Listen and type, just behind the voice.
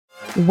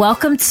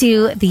Welcome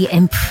to the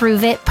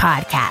Improve It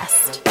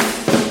podcast.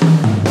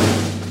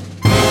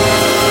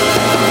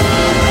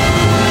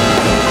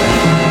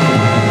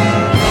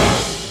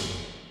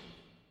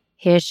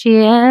 Here she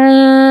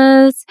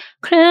is,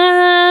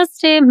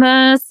 Cristy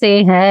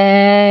Mercier.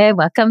 Hey,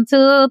 welcome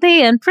to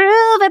the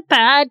Improve It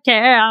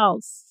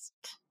podcast.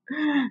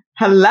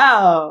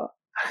 Hello.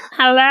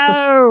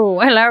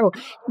 Hello.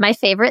 My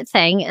favorite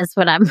thing is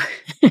when I'm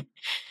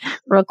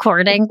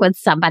recording with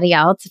somebody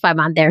else, if I'm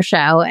on their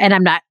show and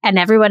I'm not, and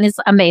everyone is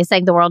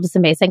amazing. The world is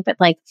amazing. But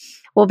like,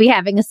 we'll be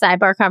having a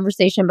sidebar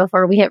conversation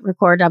before we hit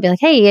record. I'll be like,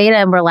 hey,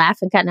 and we're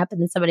laughing, cutting up. And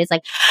then somebody's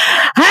like,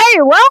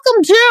 hey,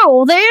 welcome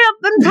to the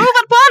Improve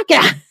It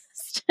podcast.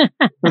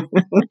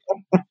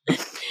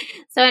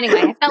 So anyway,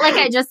 I felt like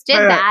I just did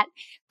that.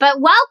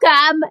 But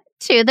welcome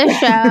to the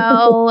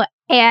show.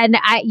 And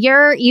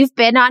you've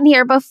been on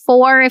here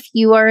before. If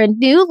you are a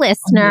new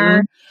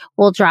listener,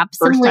 we'll drop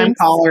some links. First-time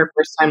caller,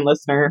 first-time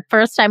listener.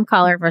 First-time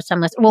caller,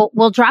 first-time listener.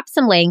 We'll drop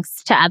some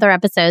links to other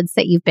episodes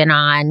that you've been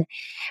on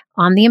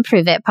the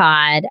Improve It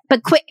pod.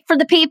 But quick, for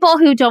the people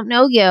who don't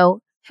know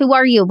you, who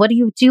are you? What do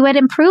you do at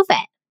Improve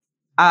It?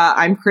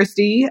 I'm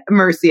Cristy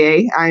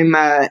Mercier. I'm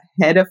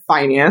head of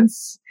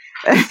finance.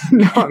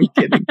 No, I'm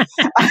kidding.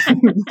 I'm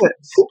the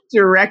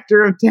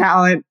director of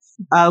talent.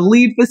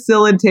 Lead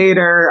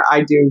facilitator.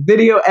 I do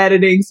video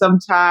editing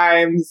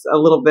sometimes, a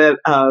little bit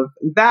of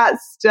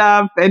that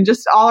stuff, and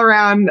just all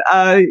around,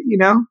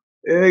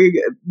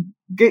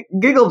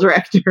 giggle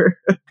director.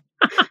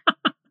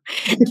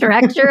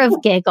 Director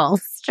of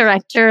giggles.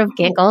 And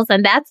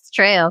that's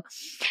true.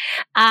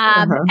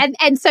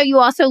 And so you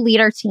also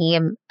lead our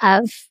team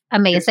of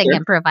amazing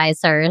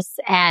improvisers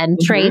and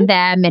train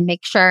them and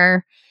make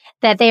sure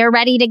that they are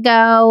ready to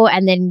go.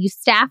 And then you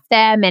staff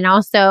them and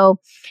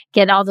also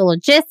get all the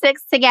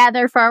logistics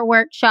together for our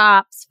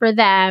workshops for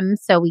them.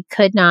 So we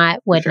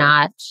would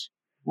not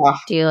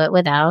do it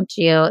without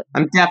you.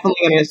 I'm definitely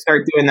going to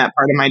start doing that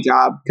part of my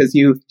job because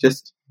you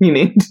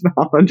named it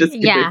all. I'm just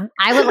kidding. Yeah,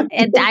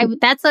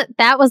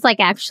 that was like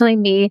actually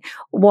me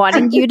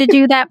wanting you to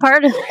do that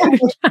part of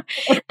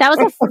it.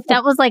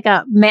 That was like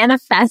a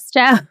manifesto.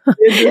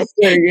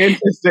 Interesting. I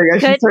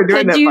should start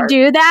doing that. Could you part.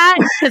 do that?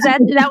 Because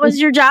that was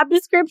your job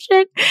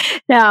description.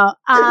 No.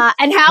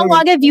 And how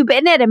long have you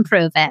been at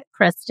Improve It,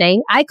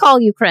 Cristy? I call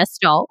you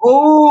Crystal.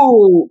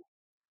 Oh.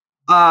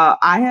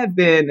 I have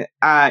been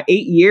 8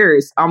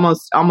 years,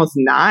 almost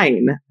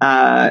 9,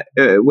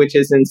 which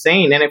is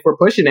insane. And if we're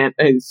pushing it,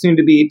 it's soon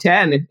to be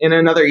 10 in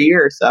another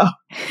year. So,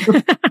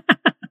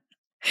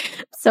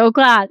 so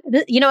glad.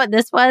 You know what?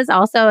 This was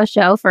also a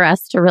show for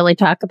us to really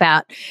talk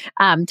about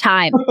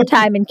time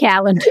and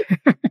calendar.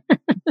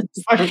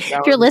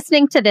 If you're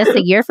listening to this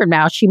a year from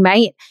now, she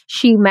might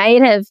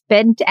have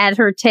been at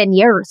her 10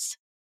 years.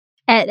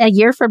 A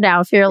year from now,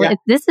 if you're like,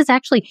 this is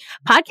actually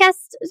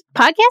podcasts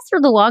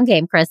are the long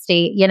game,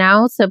 Cristy,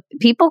 so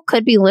people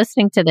could be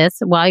listening to this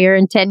while you're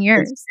in 10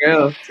 years. It's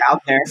true. It's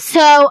out there.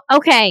 So,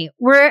 okay,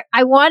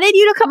 I wanted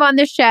you to come on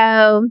the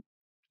show,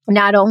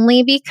 not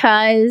only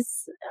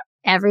because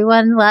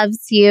everyone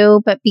loves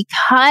you, but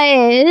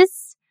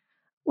because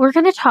we're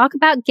going to talk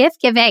about gift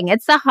giving.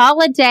 It's the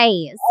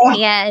holidays.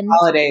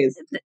 Holidays.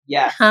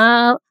 Yes.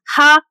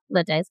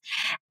 Holidays.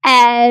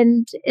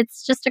 And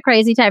it's just a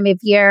crazy time of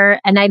year.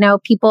 And I know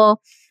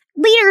people,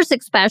 leaders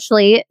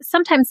especially,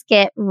 sometimes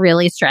get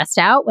really stressed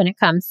out when it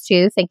comes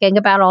to thinking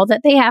about all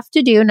that they have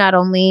to do, not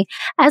only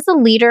as a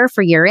leader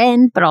for year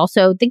end, but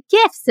also the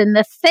gifts and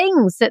the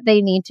things that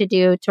they need to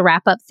do to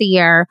wrap up the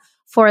year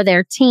for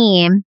their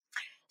team.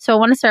 So I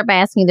want to start by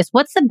asking you this.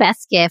 What's the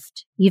best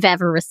gift you've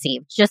ever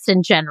received, just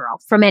in general,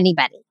 from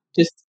anybody?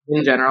 Just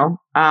in general.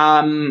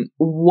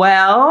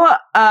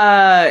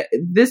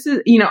 This is,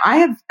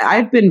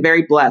 I've been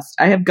very blessed.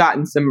 I have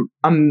gotten some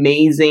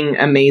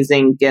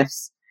amazing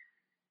gifts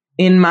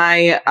in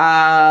my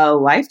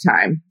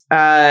lifetime.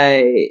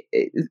 A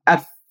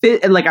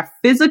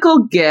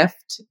physical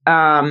gift.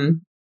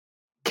 Can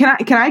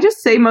I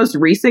just say most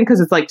recent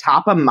because it's like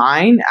top of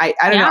mind? I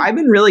don't know. I've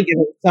been really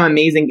getting some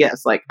amazing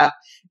gifts, like a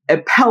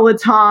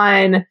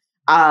Peloton.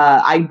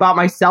 I bought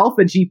myself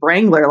a Jeep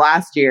Wrangler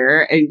last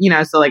year,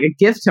 so like a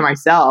gift to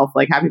myself,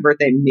 like happy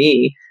birthday to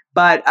me.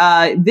 But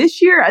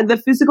this year, the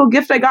physical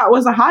gift I got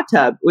was a hot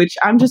tub, which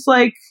I'm just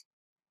like,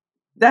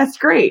 that's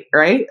great,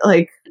 right?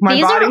 Like my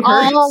These body are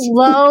hurts. all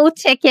low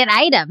ticket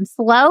items.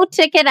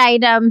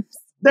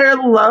 They're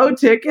low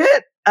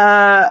ticket.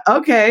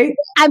 Okay.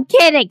 I'm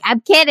kidding.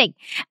 I'm saying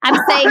I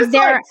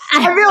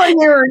feel like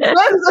they're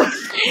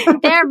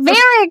expensive. They're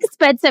very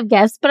expensive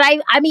gifts, but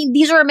I mean,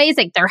 these are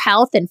amazing. They're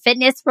health and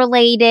fitness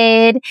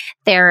related.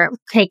 They're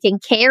taking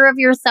care of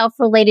yourself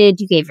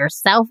related. You gave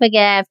yourself a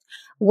gift.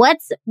 What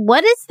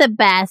is the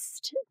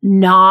best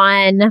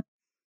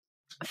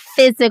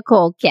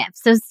non-physical gift?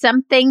 So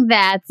something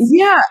that's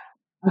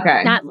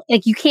okay, not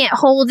like you can't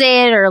hold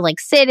it or like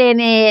sit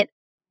in it.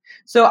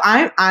 So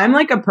I'm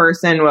like a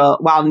person,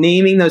 while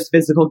naming those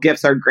physical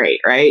gifts are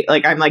great, right?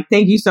 Like, I'm like,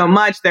 thank you so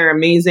much. They're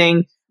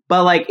amazing.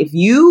 But like,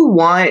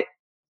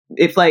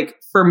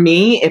 for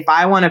me, if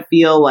I want to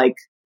feel like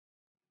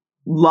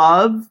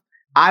love,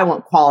 I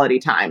want quality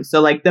time.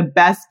 So like the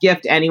best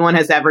gift anyone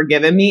has ever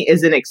given me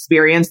is an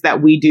experience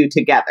that we do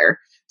together.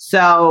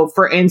 So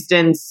for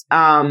instance,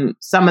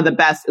 some of the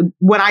best,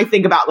 when I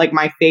think about like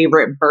my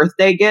favorite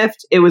birthday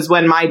gift, it was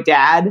when my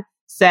dad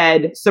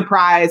said,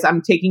 surprise,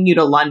 I'm taking you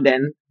to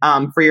London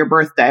for your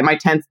birthday, my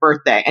 10th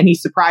birthday. And he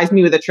surprised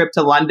me with a trip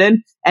to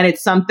London. And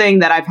it's something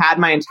that I've had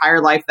my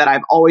entire life that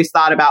I've always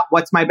thought about.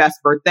 What's my best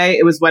birthday?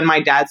 It was when my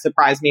dad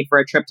surprised me for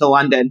a trip to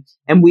London.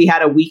 And we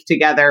had a week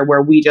together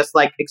where we just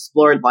like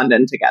explored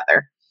London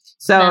together.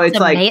 So That's it's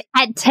like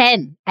at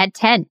 10.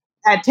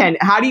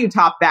 How do you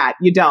top that?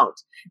 You don't.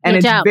 And You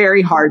it's don't.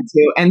 very hard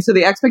to. And so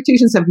the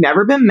expectations have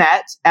never been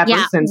met ever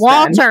since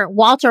then.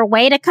 Walter,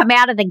 way to come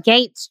out of the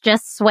gates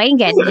just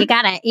swinging. You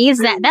got to ease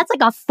that. That's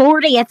like a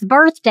 40th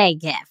birthday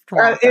gift.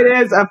 It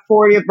is a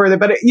 40th birthday,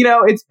 but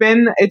it's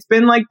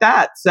been like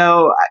that.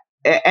 So,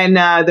 and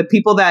the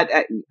people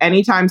that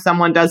anytime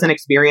someone does an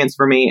experience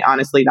for me,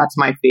 honestly, that's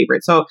my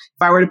favorite. So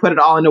if I were to put it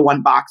all into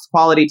one box,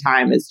 quality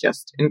time is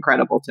just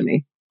incredible to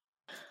me.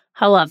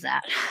 I love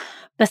that.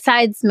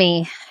 Besides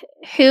me,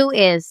 who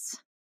is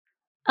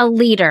a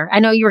leader? I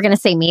know you were going to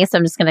say me, so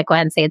I'm just going to go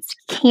ahead and say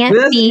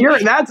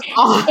that's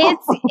awful.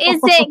 Is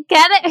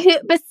it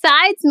who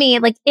besides me?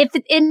 Like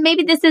and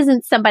maybe this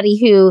isn't somebody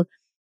who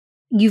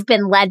you've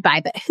been led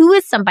by, but who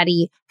is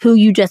somebody who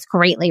you just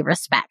greatly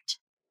respect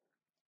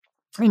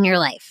in your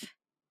life?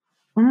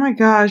 Oh my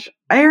gosh,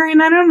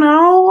 Erin, I don't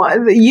know.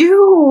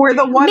 You were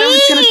the one I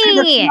was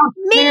going to say.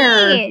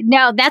 Me.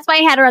 No, that's why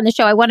I had her on the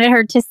show. I wanted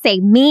her to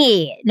say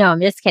me. No, I'm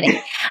just kidding.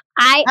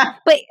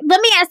 But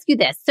let me ask you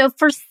this. So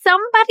for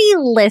somebody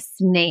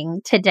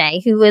listening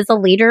today who is a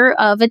leader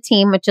of a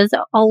team, which is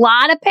a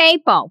lot of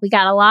people, we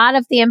got a lot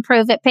of the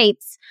Improve It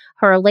Papes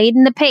who are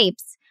leading the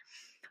Papes.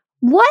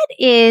 What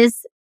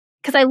is,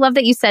 because I love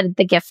that you said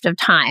the gift of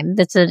time.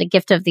 That's a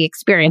gift of the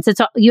experience.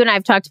 You and I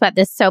have talked about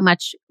this so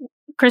much.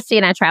 Cristy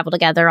and I travel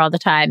together all the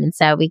time. And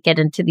so we get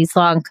into these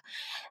long,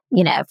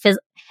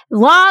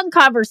 long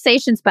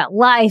conversations about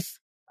life,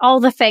 all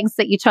the things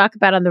that you talk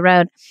about on the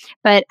road.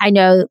 But I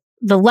know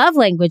the love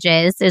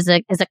languages is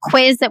a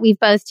quiz that we've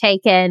both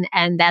taken.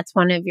 And that's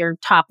one of your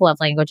top love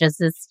languages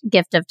is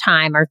gift of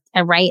time or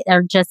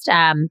just,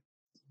 and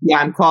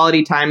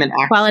quality time and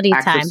quality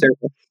time.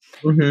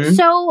 Mm-hmm.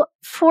 So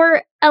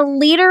for a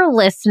leader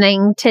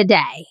listening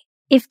today,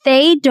 if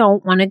they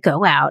don't want to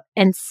go out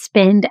and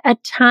spend a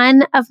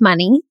ton of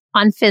money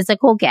on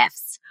physical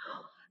gifts,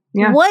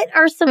 what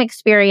are some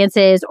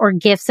experiences or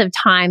gifts of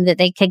time that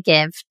they could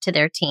give to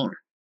their team?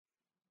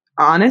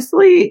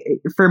 Honestly,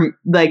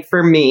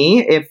 for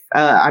me, if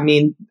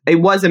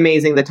it was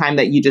amazing the time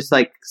that you just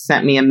like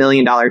sent me $1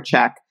 million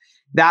check.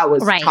 That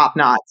was top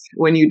notch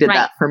when you did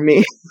that for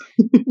me.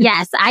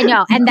 Yes, I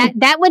know. And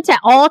that went to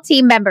all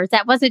team members.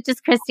 That wasn't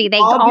just Cristy. They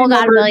all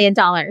got $1 million.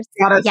 Got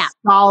a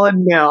solid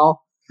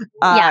mill.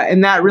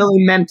 And that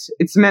really meant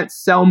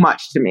so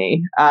much to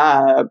me.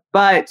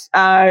 But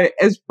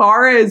as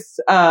far as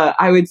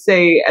I would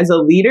say as a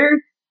leader,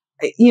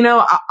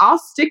 I'll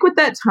stick with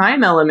that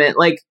time element.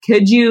 Like,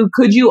 could you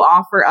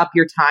offer up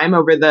your time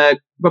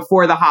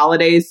before the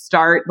holidays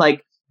start,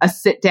 like a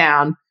sit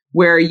down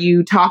where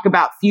you talk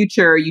about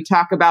future, you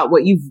talk about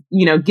what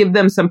give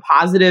them some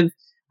positive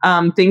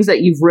things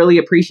that you've really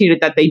appreciated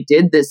that they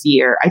did this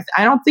year.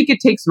 I don't think it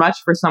takes much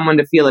for someone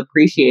to feel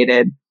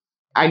appreciated.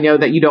 I know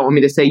that you don't want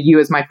me to say you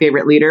as my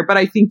favorite leader, but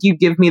I think you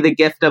give me the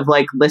gift of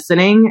like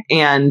listening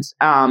and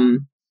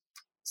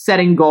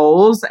setting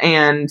goals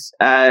and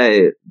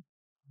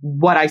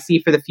what I see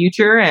for the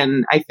future.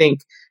 And I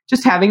think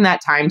just having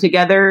that time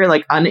together,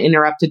 like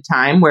uninterrupted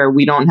time where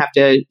we don't have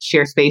to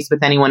share space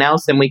with anyone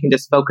else and we can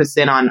just focus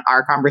in on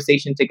our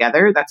conversation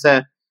together. That's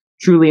a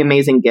truly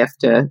amazing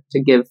gift to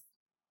give.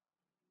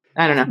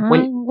 I don't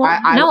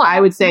know. I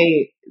would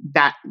say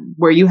that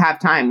where you have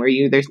time,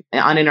 there's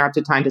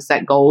uninterrupted time to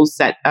set goals,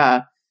 set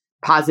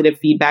positive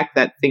feedback,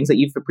 that things that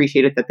you've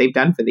appreciated that they've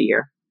done for the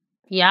year.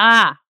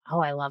 Yeah. Oh,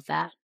 I love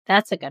that.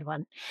 That's a good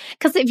one.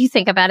 Because if you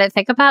think about it,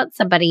 think about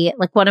somebody,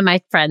 like one of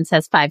my friends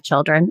has 5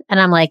 children. And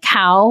I'm like,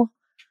 how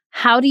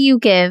do you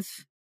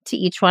give to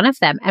each one of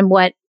them? And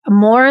what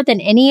more than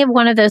any of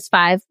one of those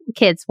 5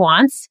 kids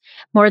wants,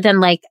 more than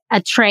like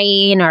a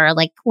train or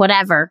like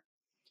whatever,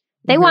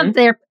 they want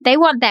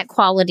that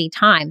quality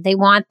time. They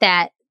want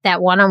that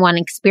one-on-one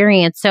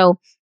experience. So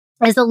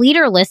as a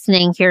leader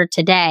listening here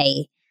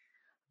today,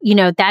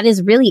 that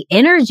is really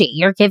energy.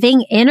 You're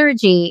giving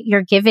energy.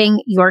 You're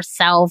giving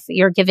yourself.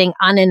 You're giving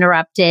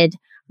uninterrupted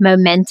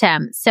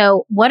momentum.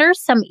 So what are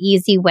some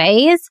easy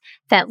ways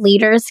that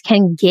leaders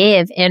can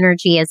give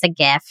energy as a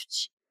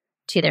gift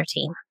to their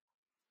team?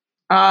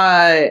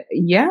 I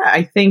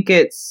think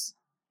it's,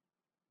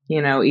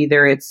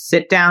 either it's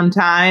sit down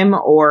time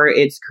or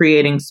it's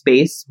creating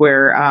space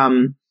where,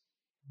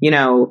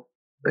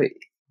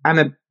 I'm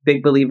a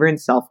big believer in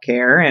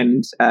self-care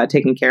and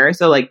taking care.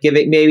 So like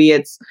maybe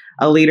it's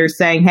a leader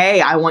saying, hey,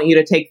 I want you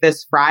to take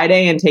this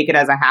Friday and take it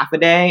as a half a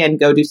day and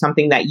go do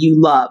something that you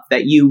love,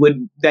 that you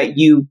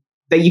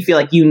feel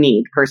like you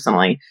need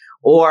personally.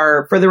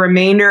 Or for the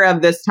remainder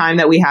of this time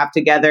that we have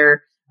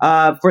together,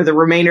 for the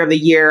remainder of the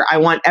year. I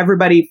want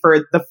everybody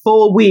for the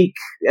full week,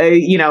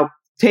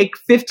 take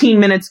 15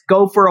 minutes,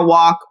 go for a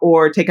walk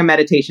or take a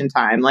meditation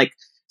time, like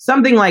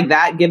something like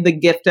that. Give the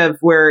gift of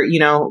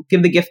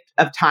give the gift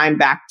of time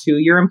back to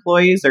your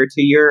employees or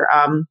to your,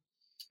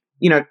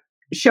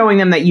 showing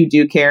them that you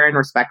do care and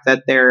respect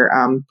that their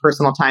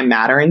personal time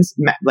matters.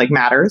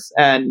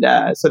 And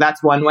so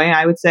that's one way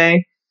I would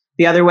say.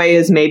 The other way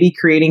is maybe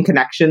creating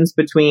connections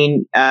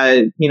between,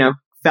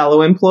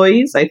 fellow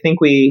employees. I think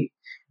we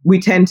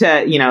tend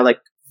to, like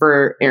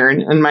for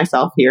Erin and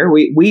myself here,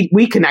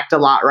 we connect a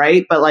lot,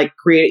 right? But like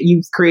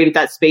you've created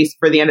that space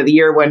for the end of the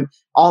year when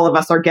all of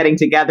us are getting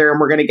together and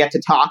we're going to get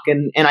to talk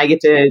and I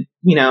get to,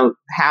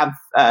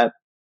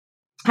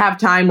 have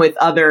time with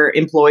other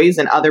employees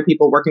and other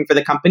people working for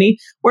the company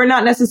where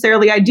not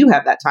necessarily I do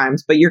have that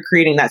times, but you're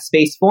creating that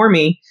space for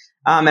me.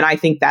 And I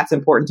think that's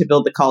important to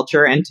build the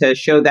culture and to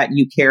show that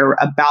you care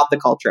about the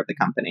culture of the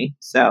company.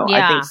 So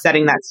I think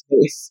setting that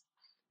space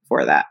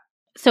for that.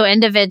 So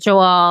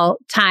individual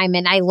time.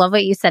 And I love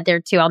what you said there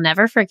too. I'll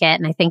never forget.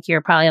 And I think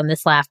you're probably on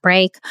this laugh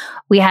break.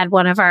 We had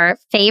one of our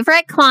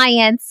favorite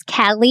clients,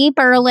 Kelly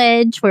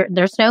Burlage.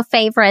 There's no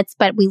favorites,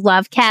 but we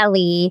love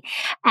Kelly.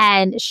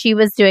 And she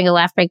was doing a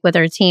laugh break with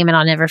her team. And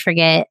I'll never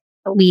forget.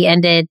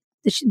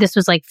 This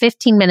was like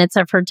 15 minutes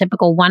of her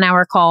typical 1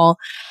 hour call.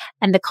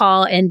 And the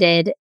call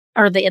ended,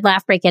 or the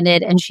laugh break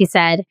ended. And she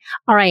said,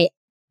 all right,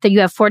 so you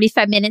have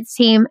 45 minutes,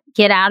 team.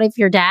 Get out of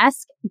your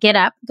desk, get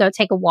up, go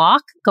take a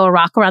walk, go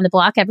walk around the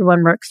block.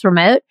 Everyone works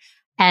remote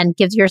and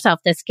give yourself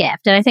this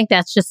gift. And I think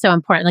that's just so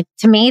important. Like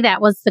to me, that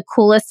was the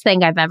coolest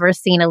thing I've ever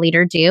seen a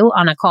leader do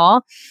on a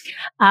call.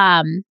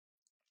 And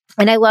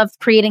I love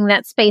creating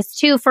that space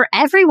too for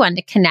everyone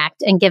to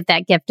connect and give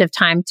that gift of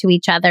time to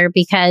each other,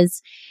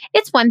 because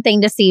it's one thing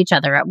to see each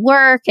other at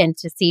work and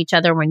to see each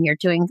other when you're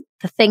doing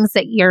the things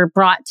that you're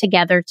brought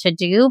together to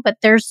do. But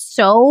there's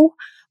so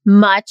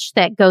much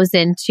that goes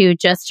into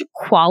just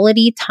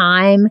quality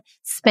time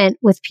spent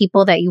with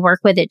people that you work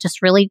with. It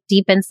just really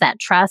deepens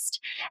that trust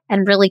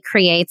and really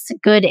creates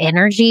good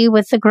energy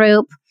with the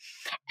group.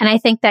 And I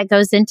think that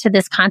goes into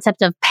this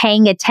concept of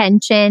paying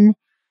attention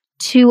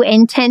to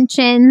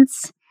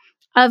intentions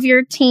of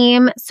your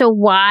team. So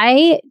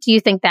why do you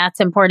think that's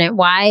important?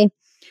 Why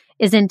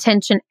is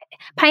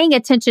paying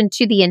attention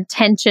to the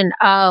intention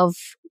of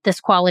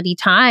this quality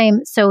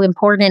time so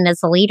important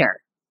as a leader?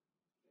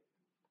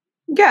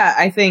 Yeah,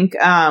 I think,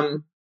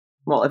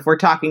 if we're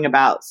talking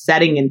about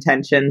setting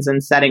intentions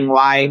and setting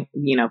why,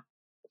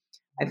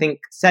 I think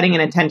setting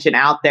an intention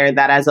out there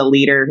that as a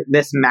leader,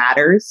 this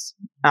matters,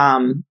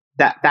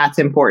 that's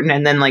important.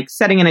 And then like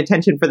setting an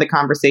intention for the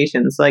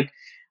conversations. Like,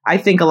 I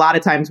think a lot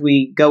of times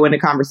we go into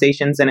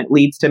conversations and it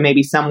leads to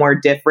maybe somewhere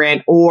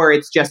different, or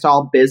it's just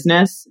all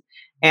business.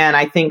 And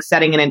I think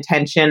setting an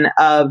intention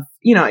of,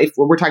 if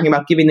we're talking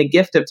about giving the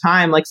gift of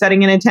time, like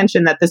setting an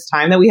intention that this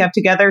time that we have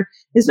together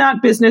is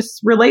not business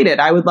related.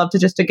 I would love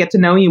to get to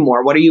know you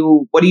more. What are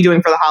you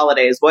doing for the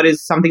holidays? What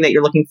is something that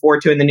you're looking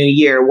forward to in the new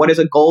year? What is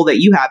a goal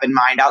that you have in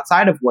mind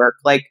outside of work?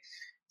 Like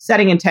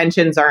setting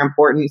intentions are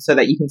important so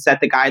that you can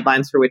set the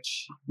guidelines for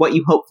what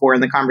you hope for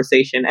in the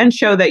conversation and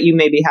show that you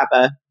maybe have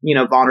a,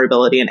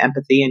 vulnerability and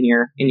empathy in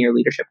your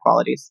leadership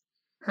qualities.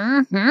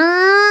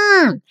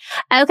 Mm-hmm.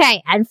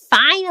 Okay. And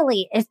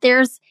finally, if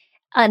there's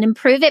an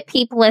Improve It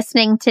people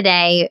listening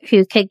today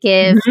who could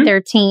give their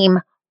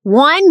team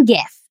one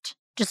gift,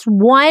 just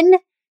one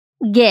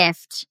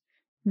gift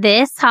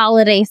this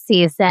holiday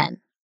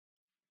season,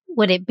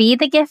 would it be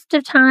the gift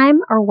of time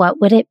or what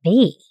would it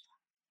be?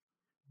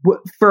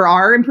 For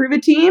our Improve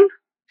It team?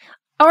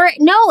 Or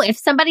no, if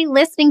somebody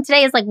listening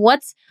today is like,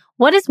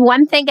 what is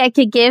one thing I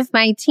could give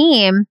my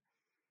team?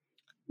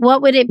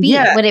 What would it be?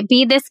 Yeah. Would it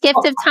be this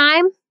gift of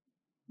time?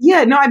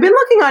 Yeah, no, I've been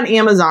looking on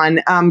Amazon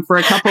for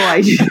a couple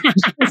ideas.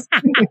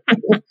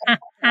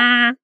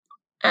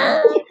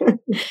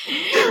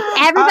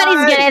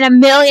 Everybody's getting $1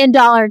 million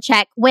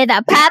check with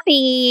a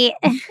puppy.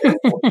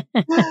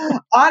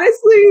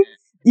 Honestly,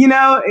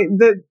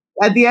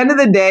 at the end of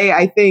the day,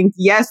 I think,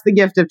 yes, the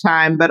gift of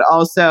time, but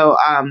also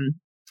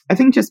I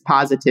think just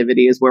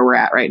positivity is where we're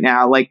at right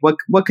now. Like,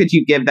 what could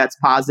you give that's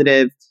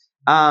positive?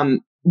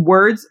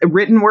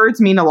 Written words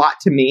mean a lot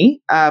to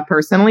me,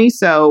 personally.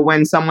 So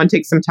when someone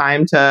takes some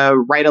time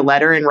to write a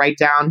letter and write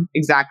down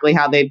exactly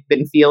how they've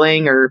been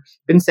feeling or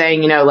been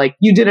saying, like,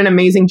 you did an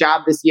amazing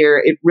job this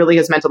year. It really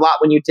has meant a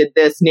lot when you did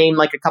this. Name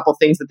like a couple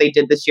things that they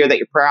did this year that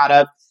you're proud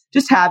of.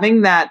 Just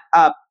having that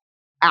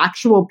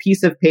actual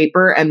piece of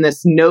paper and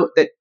this note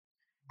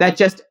that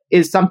just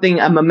is something,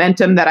 a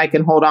momentum that I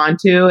can hold on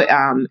to,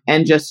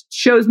 and just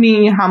shows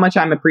me how much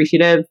I'm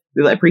appreciated.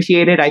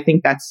 I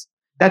think that's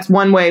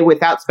one way,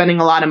 without spending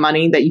a lot of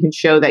money, that you can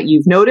show that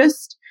you've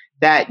noticed,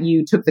 that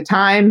you took the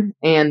time,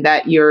 and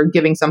that you're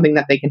giving something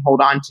that they can hold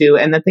on to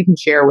and that they can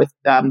share with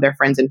their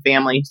friends and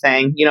family,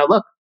 saying,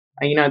 look,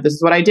 this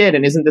is what I did.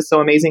 And isn't this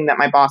so amazing that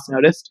my boss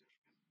noticed?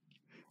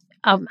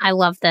 I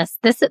love this.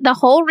 The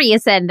whole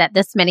reason that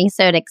this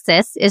Minisode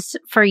exists is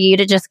for you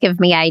to just give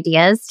me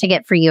ideas to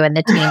get for you and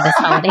the team this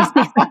holiday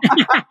season.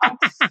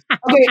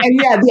 Okay, and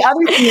the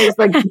other thing is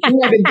like the thing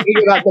I've been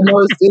thinking about the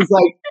most is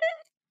like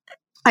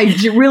I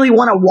really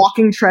want a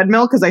walking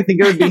treadmill because I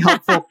think it would be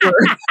helpful for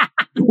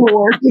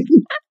working.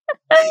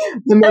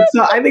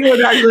 So I think it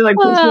would actually like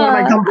push me out of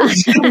my comfort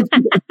zone.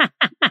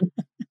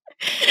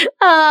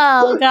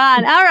 Oh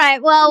God! All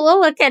right. Well, we'll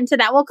look into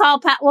that. We'll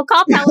call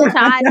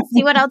Peloton,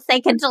 see what else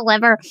they can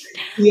deliver.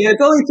 Yeah,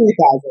 it's only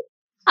 $3,000.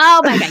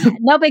 Oh my God! Yeah,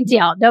 no big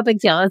deal. No big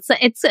deal.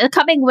 It's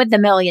coming with the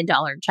 $1 million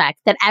check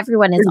that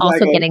everyone is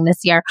also getting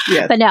this year.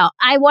 Yes. But no,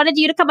 I wanted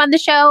you to come on the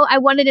show. I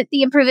wanted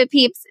the Improve It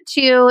peeps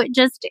to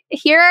just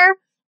hear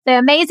the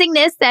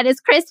amazingness that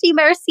is Cristy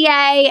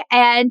Mercier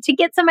and to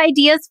get some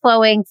ideas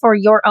flowing for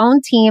your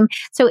own team.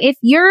 So if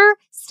you're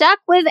stuck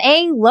with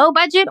a low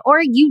budget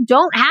or you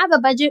don't have a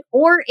budget,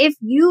 or if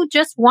you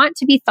just want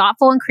to be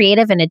thoughtful and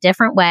creative in a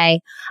different way,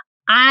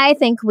 I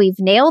think we've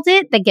nailed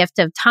it. The gift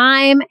of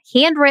time,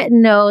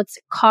 handwritten notes,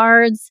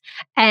 cards,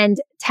 and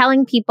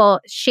telling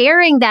people,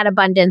 sharing that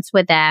abundance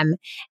with them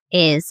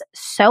is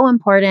so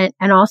important.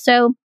 And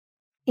also,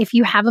 if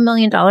you have $1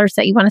 million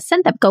that you want to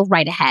send them, go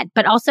right ahead.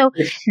 But also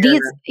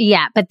these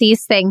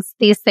things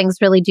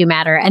really do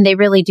matter and they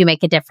really do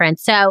make a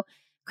difference. So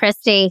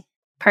Cristy,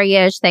 per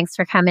usual, thanks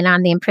for coming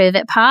on the Improve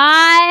It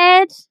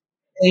pod.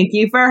 Thank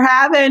you for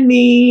having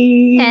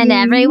me. And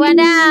everyone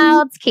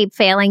else, keep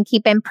failing,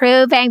 keep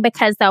improving,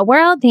 because the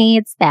world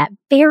needs that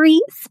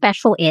very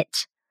special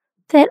it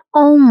that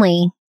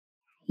only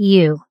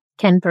you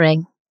can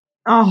bring.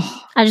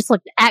 Oh, I just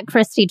looked at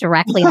Cristy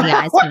directly in the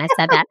eyes when I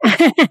said that.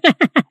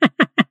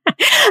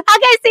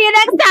 Okay, see you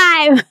next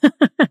time.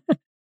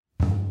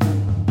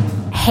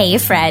 Hey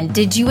friend,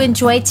 did you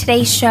enjoy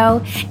today's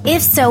show?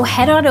 If so,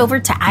 head on over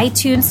to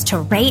iTunes to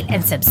rate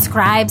and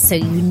subscribe so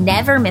you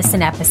never miss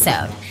an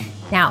episode.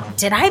 Now,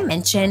 did I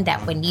mention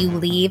that when you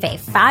leave a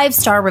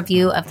 5-star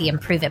review of the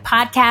Improve It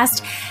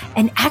podcast,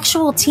 an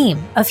actual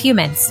team of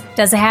humans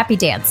does a happy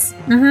dance?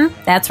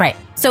 That's right.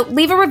 So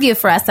leave a review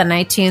for us on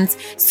iTunes,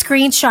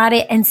 screenshot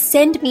it, and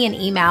send me an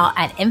email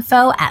at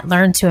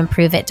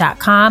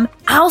info@learntoimproveit.com.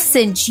 I'll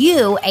send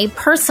you a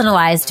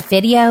personalized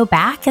video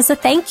back as a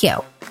thank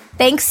you.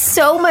 Thanks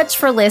so much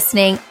for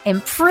listening.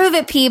 Improve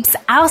It, peeps.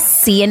 I'll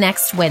see you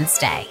next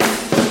Wednesday.